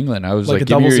 Yeah, in England. I was like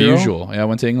give me your usual. Yeah, I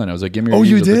went to England. I was like, give me your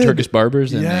usual. You did? The Turkish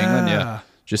barbers in England. Yeah.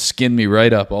 Just skinned me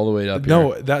right up all the way up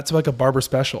No, here. that's like a barber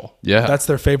special. Yeah. That's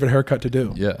their favorite haircut to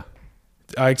do. Yeah.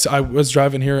 I was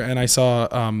driving here and I saw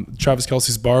Travis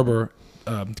Kelsey's barber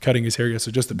cutting his hair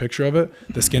yesterday. Just a picture of it,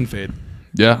 the skin fade.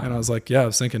 Yeah. And I was like, yeah, I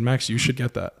was thinking, Max, you should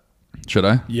get that. Should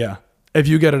I? Yeah. If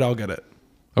you get it, I'll get it.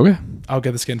 Okay. I'll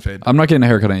get the skin fade. I'm not getting a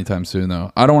haircut anytime soon,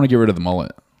 though. I don't want to get rid of the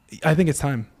mullet. I think it's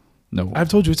time. No. I've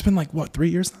told you, it's been like, what, 3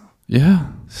 years now? Yeah.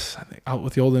 I think out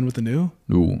with the old, in with the new.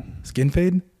 Ooh. Skin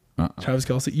fade? Travis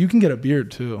Kelsey. You can get a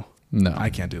beard, too. No. I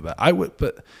can't do that. I would,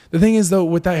 but the thing is, though,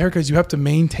 with that haircut, you have to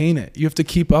maintain it. You have to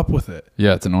keep up with it.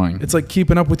 Yeah, it's annoying. It's like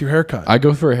keeping up with your haircut. I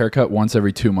go for a haircut once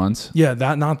every 2 months. Yeah,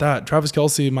 not that. Travis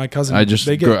Kelsey, my cousin.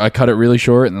 I cut it really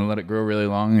short and then let it grow really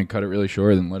long, and cut it really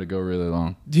short and let it go really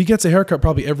long. He gets a haircut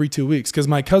probably every 2 weeks because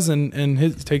my cousin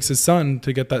takes his son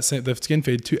to get the skin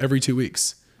fade every 2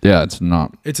 weeks. Yeah,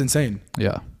 it's insane.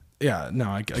 Yeah. Yeah,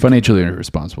 no, financially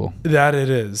irresponsible. That it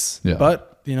is. Yeah. But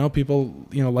people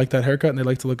like that haircut and they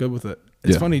like to look good with it.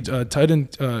 It's funny. Tight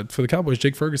end for the Cowboys,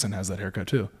 Jake Ferguson has that haircut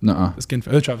too. The skin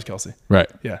fade. Travis Kelsey. Right.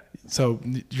 Yeah. So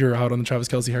you're out on the Travis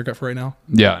Kelsey haircut for right now?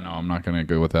 Yeah. No, I'm not gonna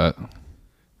go with that.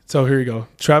 So here you go.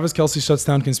 Travis Kelsey shuts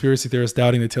down conspiracy theorists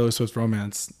doubting the Taylor Swift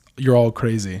romance. You're all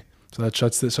crazy. So that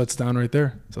shuts down right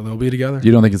there. So they'll be together.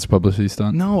 You don't think it's a publicity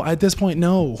stunt? No, at this point,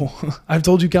 no. I've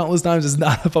told you countless times it's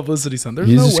not a publicity stunt. There's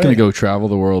He's no just way. going to go travel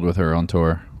the world with her on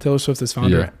tour. Taylor Swift is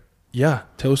founder. Yeah.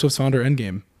 Taylor Swift's founder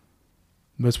Endgame.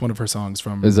 That's one of her songs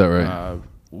from. Is that right?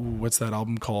 What's that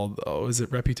album called? Oh, is it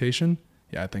Reputation?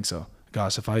 Yeah, I think so.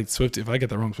 Gosh, if I get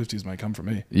that wrong, Swifties might come for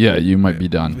me. Yeah, you might be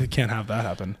done. We can't have that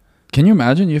happen. Can you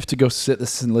imagine you have to go sit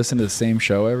and listen to the same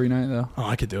show every night though? Oh,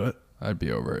 I could do it. I'd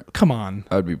be over it. Come on.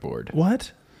 I'd be bored.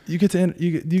 What? You get to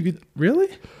you could really?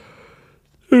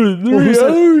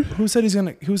 Who said he's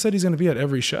gonna be at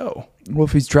every show? Well,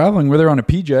 if he's traveling, we're there on a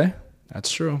PJ.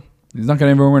 That's true. He's not gonna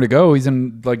have anywhere to go. He's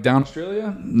in like down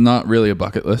Australia. Not really a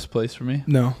bucket list place for me.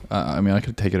 No. I mean, I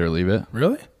could take it or leave it.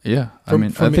 Really? Yeah. I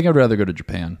think I'd rather go to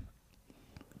Japan.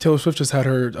 Taylor Swift just had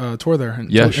her tour there in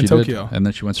she Tokyo. did. And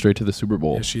then she went straight to the Super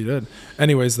Bowl. Yeah, she did.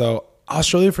 Anyways, though,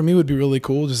 Australia for me would be really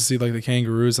cool just to see like the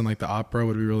kangaroos and like the opera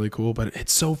would be really cool, but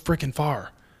it's so freaking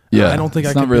far. Yeah, I don't think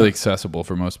it's not really accessible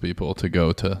for most people to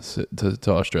go to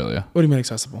Australia. What do you mean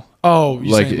accessible? Oh,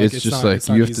 you're like saying, it's just like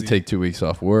you have easy. to take 2 weeks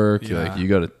off work. Yeah. Like you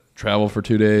got to travel for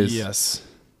 2 days. Yes.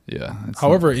 Yeah.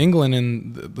 However, England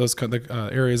and those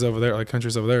areas over there, like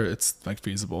countries over there, it's like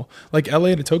feasible. Like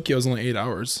LA to Tokyo is only 8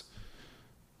 hours.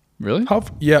 Really?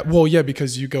 Yeah. Well, yeah,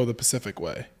 because you go the Pacific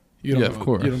way. You don't of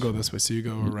course. You don't go this way, so you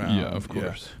go around. Yeah, of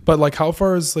course. Yeah. But like, how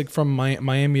far is like from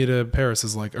Miami to Paris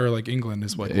is like, or like England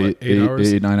is what, 8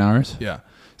 hours? 9 hours. Yeah.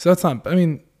 So that's not. I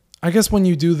mean, I guess when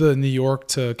you do the New York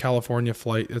to California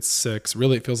flight, it's 6.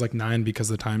 Really, it feels like 9 because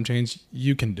of the time change.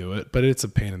 You can do it, but it's a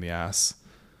pain in the ass.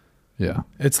 Yeah.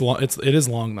 It's long. It is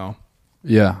long though.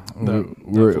 Yeah.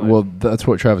 Well, that's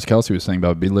what Travis Kelsey was saying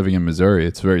about living in Missouri.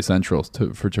 It's very central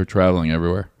for traveling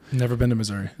everywhere. Never been to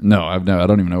Missouri. No, I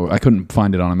don't even know. I couldn't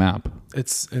find it on a map.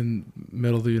 It's in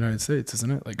middle of the United States,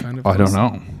 isn't it? Like kind of. I don't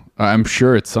know. I'm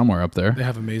sure it's somewhere up there. They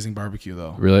have amazing barbecue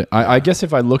though. Really? I guess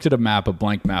if I looked at a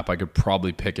blank map, I could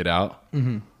probably pick it out.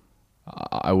 Mm-hmm.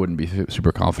 I wouldn't be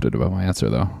super confident about my answer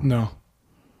though. No.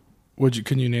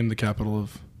 Can you name the capital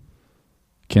of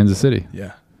Kansas City?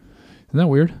 Yeah. Isn't that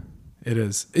weird? It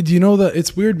is. Do you know that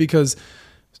it's weird because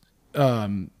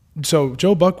so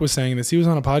Joe Buck was saying this. He was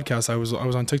on a podcast. I was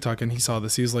on TikTok and he saw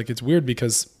this. He was like, it's weird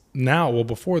because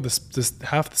before this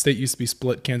half the state used to be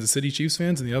split Kansas City Chiefs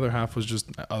fans and the other half was just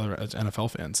other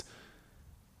NFL fans.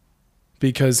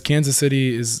 Because Kansas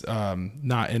City is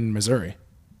not in Missouri.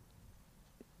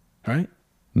 Right?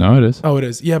 No, it is. Oh, it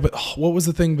is. Yeah, but what was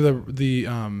the thing?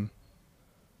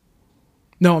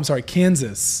 No, I'm sorry.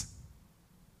 Kansas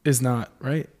is not,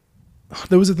 right?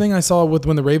 There was a thing I saw with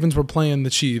when the Ravens were playing the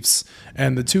Chiefs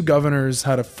and the two governors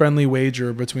had a friendly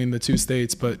wager between the two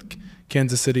states, but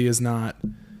Kansas City is not.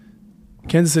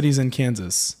 Kansas City's in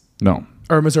Kansas. No.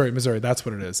 Or Missouri. That's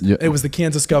what it is. Yeah. It was the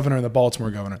Kansas governor and the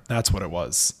Baltimore governor. That's what it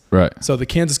was. Right. So the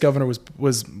Kansas governor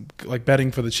was like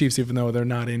betting for the Chiefs, even though they're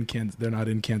not in Kansas.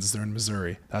 They're in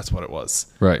Missouri. That's what it was.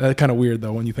 Right. That's kind of weird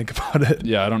though when you think about it.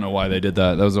 Yeah, I don't know why they did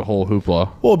that. That was a whole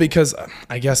hoopla. Well, because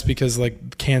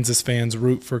like Kansas fans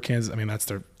root for Kansas. I mean, that's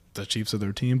the Chiefs are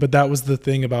their team. But that was the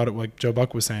thing about it. Like Joe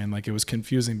Buck was saying, like it was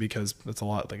confusing because it's a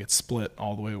lot. Like it's split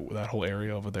all the way. That whole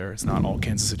area over there. It's not all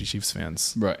Kansas City Chiefs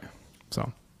fans. Right.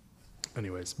 So.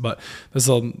 Anyways, but this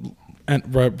will,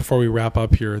 and right before we wrap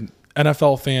up here,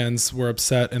 NFL fans were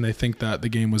upset and they think that the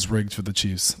game was rigged for the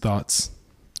Chiefs. Thoughts?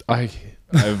 We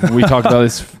talk about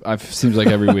this. Seems like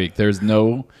every week. There's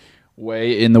no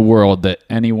way in the world that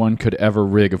anyone could ever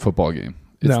rig a football game.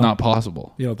 It's not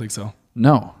possible. You don't think so?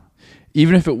 No.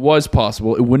 Even if it was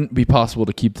possible, it wouldn't be possible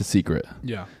to keep the secret.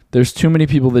 Yeah. There's too many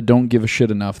people that don't give a shit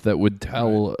enough that would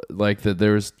tell like that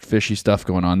there's fishy stuff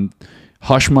going on.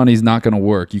 Hush money's not going to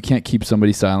work. You can't keep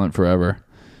somebody silent forever.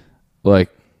 Like,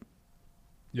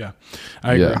 yeah,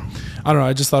 I agree. Yeah. I don't know.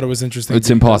 I just thought it was interesting. It's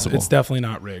impossible. It's definitely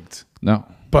not rigged. No.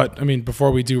 But I mean,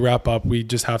 before we do wrap up, we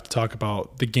just have to talk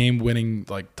about the game-winning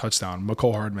like touchdown.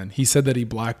 Mecole Hardman. He said that he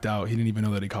blacked out. He didn't even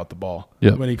know that he caught the ball.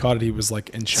 Yeah. When he caught it, he was like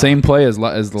in shock. Same play as the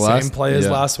last. Same play as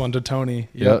last one to Tony.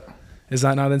 Yep. Is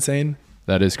that not insane?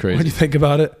 That is crazy. What do you think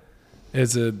about it?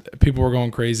 People were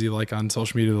going crazy like on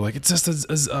social media. They're like, it's just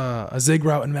a zig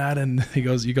route in Madden. He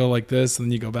goes, you go like this and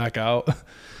then you go back out.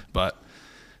 But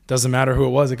doesn't matter who it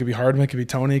was. It could be Hardman, it could be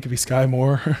Tony, it could be Sky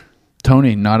Moore.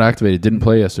 Tony not activated. Didn't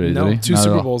play yesterday. No, did he? 2 Not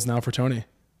Super Bowls now for Tony.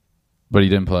 But he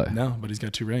didn't play. No, but he's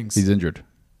got 2 rings. He's injured.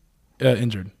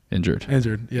 Injured.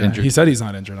 Yeah. Injured. He said he's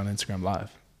not injured on Instagram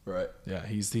Live. Right. Yeah,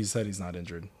 he said he's not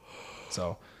injured.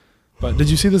 So, but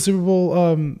did you see the Super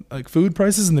Bowl like food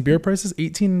prices and the beer prices?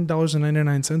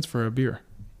 $18.99 for a beer.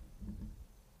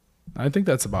 I think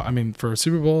that's about. I mean, for a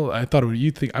Super Bowl, I thought I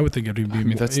would think it would be. I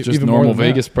mean, that's just even normal more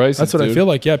Vegas prices. That's what dude. I feel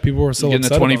like. Yeah, people were so getting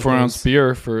upset a 24-ounce about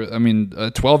beer for. I mean,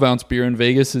 a 12-ounce beer in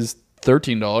Vegas is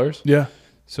 $13. Yeah.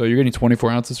 So you're getting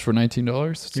 24 ounces for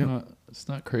 $19. It's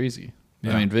not crazy.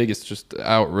 Yeah. I mean, Vegas just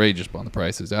outrageous on the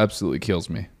prices. Absolutely kills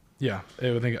me. Yeah,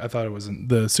 I thought it was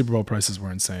the Super Bowl prices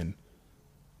were insane.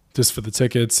 Just for the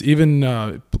tickets, even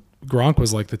Gronk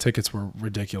was like the tickets were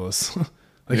ridiculous.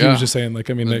 He was just saying like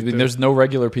I mean there's no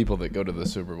regular people that go to the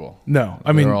Super Bowl. No,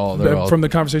 I mean they're all from the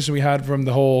conversation we had from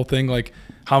the whole thing like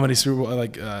how many Super Bowl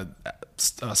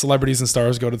celebrities and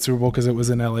stars go to the Super Bowl because it was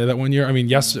in LA that one year. I mean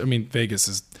Vegas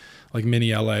is like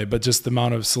mini LA, but just the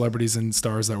amount of celebrities and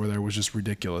stars that were there was just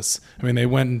ridiculous. I mean they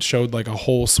went and showed like a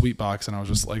whole suite box and I was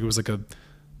just like it was like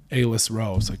A-list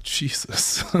row. It's like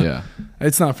Jesus. Yeah,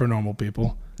 it's not for normal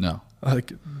people. No,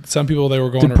 like some people they were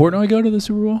going. Did Portnoy go to the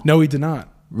Super Bowl? No, he did not.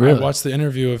 Really? I watched the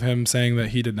interview of him saying that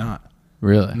he did not.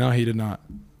 Really? No, he did not.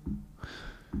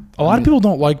 A lot of people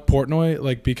don't like Portnoy,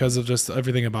 like, because of just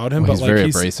everything about him. Well, but he's like, very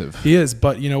abrasive. He is,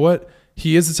 but you know what?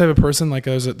 He is the type of person. Like,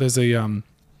 there's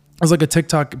like a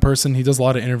TikTok person. He does a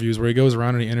lot of interviews where he goes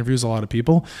around and he interviews a lot of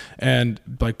people. And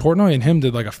like Portnoy and him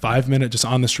did like a 5-minute just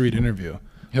on the street interview.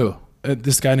 Who?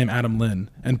 This guy named Adam Lynn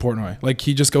and Portnoy. Like,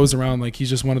 he just goes around, like, he's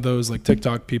just one of those like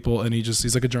TikTok people, and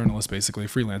he's like a journalist, basically a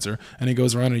freelancer, and he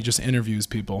goes around and he just interviews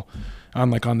people on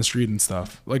the street and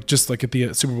stuff, like just like at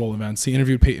the Super Bowl events. He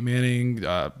interviewed Peyton Manning.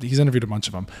 He's interviewed a bunch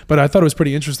of them, but I thought it was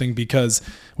pretty interesting because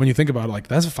when you think about it, like,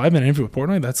 that's a 5-minute interview with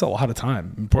Portnoy. That's a lot of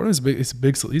time. And Portnoy's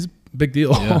he's a big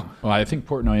deal. Yeah. Well, I think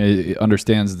Portnoy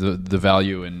understands the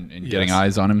value in getting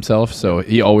eyes on himself, so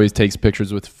he always takes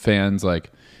pictures with fans.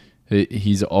 Like,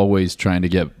 he's always trying to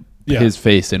get his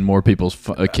face in more people's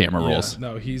camera rolls.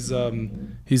 No, he's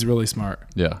really smart.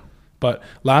 Yeah. But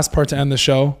last part to end the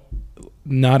show,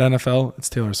 not NFL, it's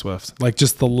Taylor Swift. Like,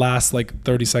 just the last like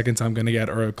 30 seconds I'm going to get,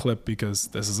 or a clip, because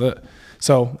this is it.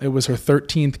 So it was her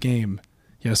 13th game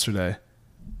yesterday.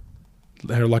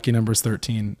 Her lucky number is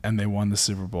 13, and they won the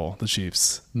Super Bowl, the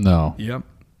Chiefs. No. Yep.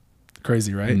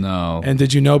 Crazy, right? No. And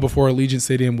did you know before Allegiant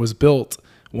Stadium was built,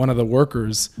 one of the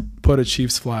workers put a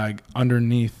Chiefs flag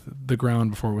underneath the ground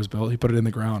before it was built? He put it in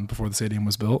the ground before the stadium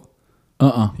was built.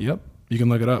 Yep. You can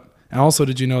look it up. And also,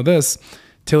 did you know this?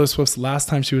 Taylor Swift's last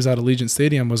time she was at Allegiant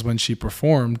Stadium was when she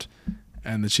performed,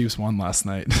 and the Chiefs won last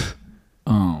night.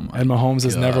 And Mahomes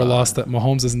has never lost that.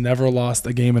 Mahomes has never lost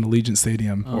a game in Allegiant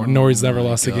Stadium, nor he's never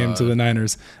lost a game to the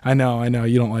Niners. I know,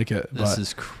 you don't like it. This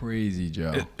is crazy,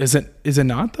 Joe. Is it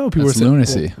not though? People That's were saying,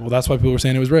 lunacy. Well, that's why people were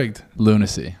saying it was rigged.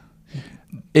 Lunacy.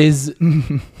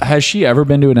 Has she ever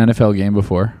been to an NFL game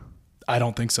before? I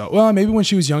don't think so. Well, maybe when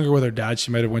she was younger with her dad,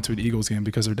 she might have went to an Eagles game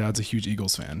because her dad's a huge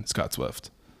Eagles fan. Scott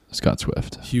Swift.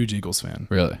 Huge Eagles fan.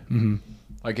 Really? Mm-hmm.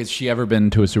 Like, has she ever been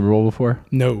to a Super Bowl before?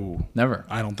 No. Never?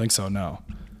 I don't think so, no.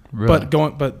 Really?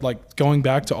 But going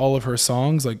back to all of her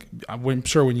songs, like, I'm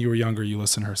sure when you were younger, you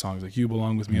listened to her songs, like You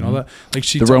Belong With Me and all that. Like,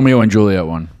 the Romeo and Juliet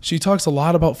one. She talks a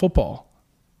lot about football.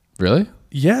 Really?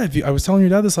 Yeah. I was telling your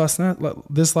dad this last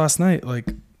night, like,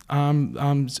 I'm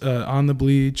on the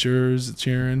bleachers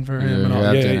cheering for him and all.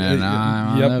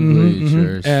 I'm on the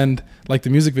bleachers. And like, the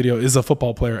music video is a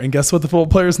football player, and guess what the football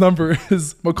player's number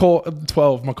is?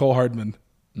 Mecole Hardman.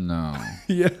 No.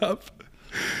 Yep.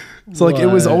 So like, it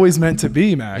was always meant to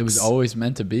be, Max. It was always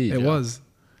meant to be. It was.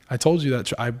 I told you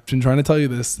that. I've been trying to tell you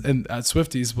this, and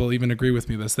Swifties will even agree with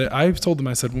me this. I've told them,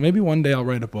 I said, well, maybe one day I'll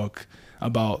write a book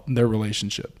about their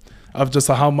relationship, of just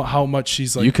how much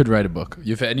she's like. You could write a book.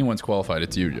 If anyone's qualified,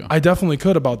 it's you, Joe. I definitely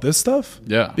could, about this stuff.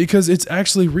 Yeah. Because it's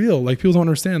actually real. Like, people don't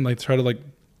understand. Like, try to like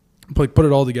put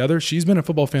it all together. She's been a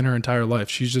football fan her entire life.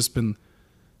 She's just been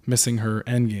missing her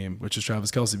end game, which is Travis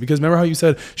Kelsey. Because remember how you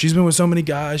said she's been with so many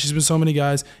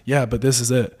guys. Yeah, but this is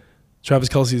it. Travis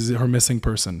Kelsey is her missing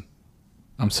person.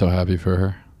 I'm so happy for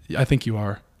her. I think you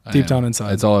are. Deep down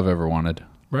inside. It's all I've ever wanted.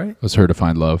 Right? Was her to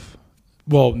find love.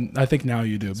 Well, I think now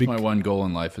you do. My one goal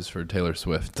in life is for Taylor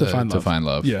Swift to find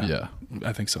love. Yeah.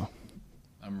 I think so.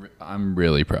 I'm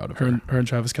really proud of her. Her and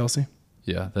Travis Kelsey?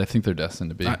 Yeah, I think they're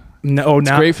destined to be. It's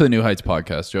great for the New Heights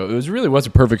podcast, Joe. It was a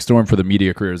perfect storm for the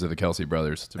media careers of the Kelsey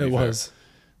brothers. To be fair. Was.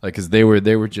 Like, because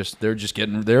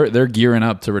they're gearing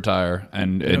up to retire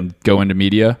and go into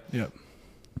media. Yep.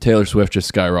 Taylor Swift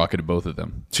just skyrocketed both of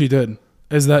them. She did.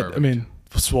 Is that? Perfect. I mean,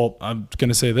 well, I'm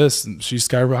gonna say this. She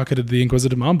skyrocketed the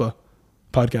Inquisitive Mamba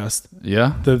podcast.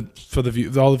 Yeah.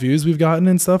 All the views we've gotten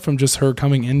and stuff from just her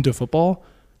coming into football.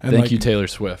 And Thank you, Taylor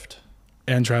Swift.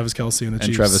 And Travis Kelsey and the Chiefs.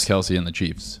 And Travis Kelsey and the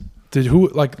Chiefs.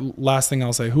 Last thing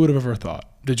I'll say, who would have ever thought?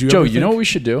 Did you, Joe, you know what we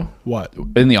should do? What?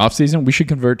 In the off season, we should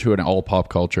convert to an all pop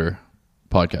culture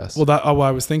podcast. Well,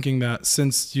 I was thinking that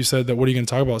since you said that, what are you going to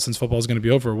talk about since football is going to be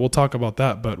over? We'll talk about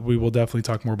that, but we will definitely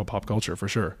talk more about pop culture for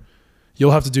sure.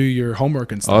 You'll have to do your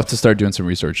homework and stuff. I'll have to start doing some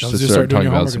research to start talking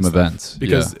about some events.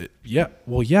 Because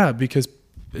because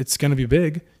it's going to be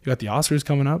big. You got the Oscars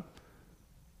coming up.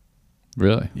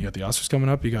 Really? You got the Oscars coming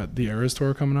up. You got the Eras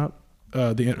tour coming up.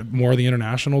 More of the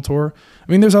international tour.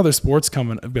 I mean, there's other sports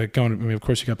going. I mean, of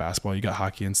course, you got basketball, you got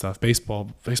hockey and stuff.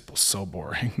 Baseball's so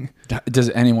boring. Does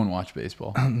anyone watch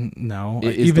baseball? No.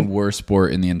 It's the worst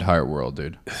sport in the entire world,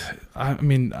 dude. I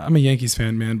mean, I'm a Yankees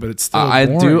fan, man, but it's still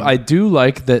boring. I do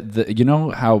like that. You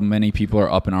know how many people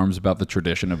are up in arms about the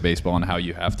tradition of baseball and how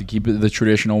you have to keep it the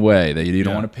traditional way. That you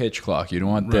don't want a pitch clock. You don't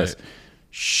want this.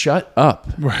 Shut up.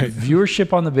 Right.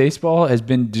 Viewership on the baseball has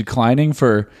been declining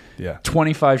for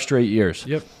 25 straight years.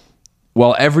 Yep.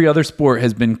 While every other sport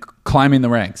has been climbing the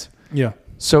ranks. Yeah.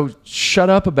 So shut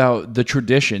up about the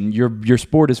tradition. Your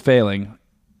sport is failing.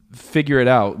 Figure it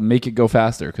out. Make it go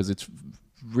faster because it's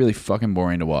really fucking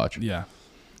boring to watch. Yeah.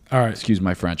 All right. Excuse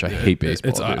my French. I hate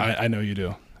baseball. I know you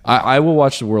do. I will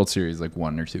watch the World Series like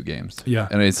 1 or 2 games. Yeah.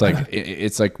 And it's like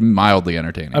it's like mildly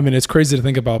entertaining. I mean, it's crazy to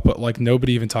think about, but like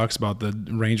nobody even talks about the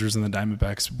Rangers and the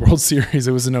Diamondbacks World Series.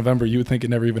 It was in November. You would think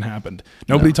it never even happened.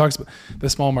 Nobody talks about the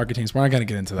small market teams. We're not going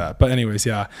to get into that. But anyways,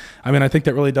 yeah. I mean, I think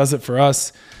that really does it for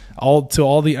us. All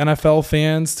the NFL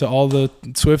fans, to all the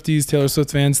Swifties, Taylor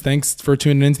Swift fans, thanks for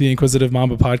tuning into the Inquisitive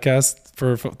Mamba podcast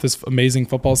for this amazing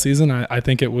football season. I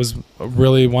think it was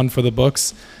really one for the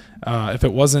books. If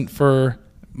it wasn't for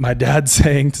my dad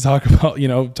saying to talk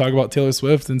about Taylor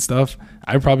Swift and stuff,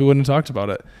 I probably wouldn't have talked about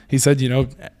it. He said,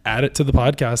 add it to the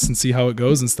podcast and see how it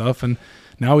goes and stuff. And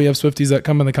now we have Swifties that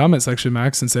come in the comment section,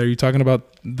 Max, and say, are you talking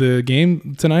about the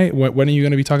game tonight? When are you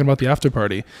going to be talking about the after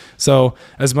party? So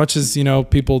as much as,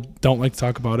 people don't like to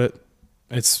talk about it,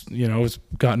 it's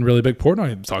gotten really big.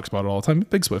 Portnoy talks about it all the time.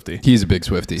 Big Swiftie. He's a big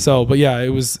Swiftie. So, but yeah, it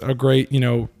was a great,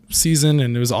 season,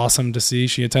 and it was awesome to see.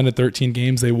 She attended 13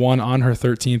 games. They won on her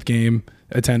 13th game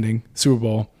attending Super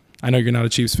Bowl. I know you're not a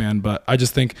Chiefs fan, but I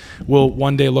just think we'll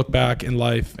one day look back in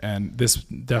life, and this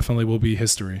definitely will be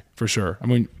history for sure. I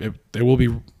mean, there will be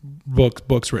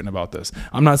books written about this.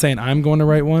 I'm not saying I'm going to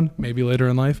write one, maybe later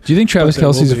in life. Do you think Travis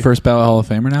Kelsey's a first ballot Hall of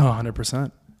Famer now? Oh,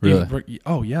 100%. Really?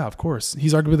 Oh, yeah, of course.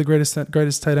 He's arguably the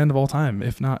greatest tight end of all time,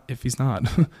 if he's not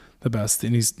the best,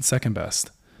 and he's second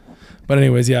best. But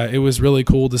anyways, yeah, it was really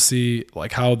cool to see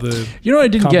like how the I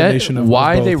didn't get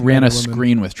why they ran a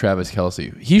screen with Travis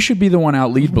Kelsey. He should be the one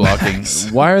out lead blocking.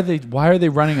 Why are they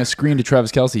running a screen to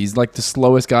Travis Kelsey? He's like the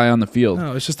slowest guy on the field.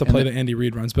 No, it's just the play that Andy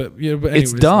Reid runs. But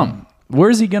anyways, it's dumb.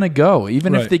 Where's he gonna go?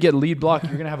 Even if they get lead block,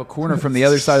 you're gonna have a corner from the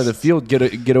other side of the field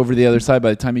get over to the other side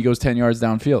by the time he goes 10 yards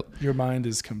downfield. Your mind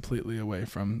is completely away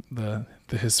from the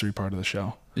history part of the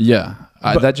show. Yeah,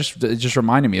 that just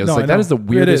reminded me. I was that is the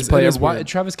weirdest play. Why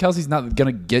Travis Kelsey's not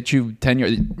gonna get you 10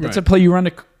 yards? That's a play you run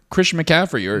to Christian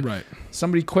McCaffrey or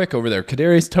somebody quick over there.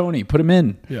 Kadarius Toney, put him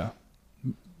in. Yeah,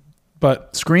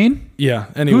 but screen. Yeah.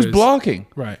 Anyways, who's blocking?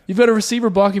 Right. You've got a receiver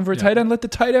blocking for a tight end. Let the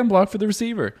tight end block for the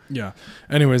receiver. Yeah.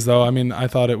 Anyways, though, I mean, I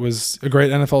thought it was a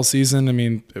great NFL season. I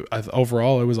mean,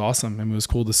 overall, it was awesome. I mean, it was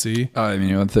cool to see. I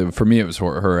mean, for me, it was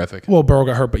horrific. Well, Burrow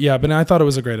got hurt, but I thought it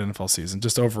was a great NFL season.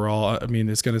 Just overall, I mean,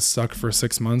 it's going to suck for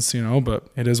 6 months, but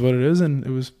it is what it is, and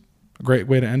it was a great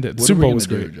way to end it. The Super Bowl was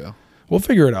great. Joe? We'll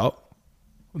figure it out.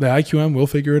 The IQM will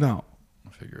figure it out.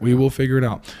 We will figure it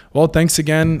out. Well, thanks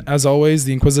again. As always,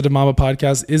 the Inquisitive Mama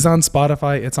podcast is on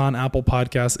Spotify. It's on Apple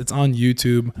Podcasts. It's on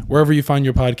YouTube. Wherever you find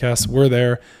your podcasts, we're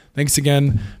there. Thanks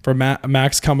again for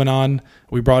Max coming on.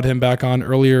 We brought him back on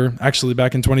earlier, actually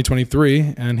back in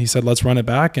 2023, and he said, let's run it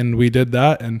back. And we did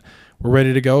that, and we're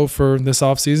ready to go for this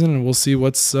offseason, and we'll see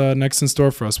what's next in store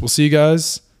for us. We'll see you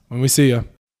guys when we see you.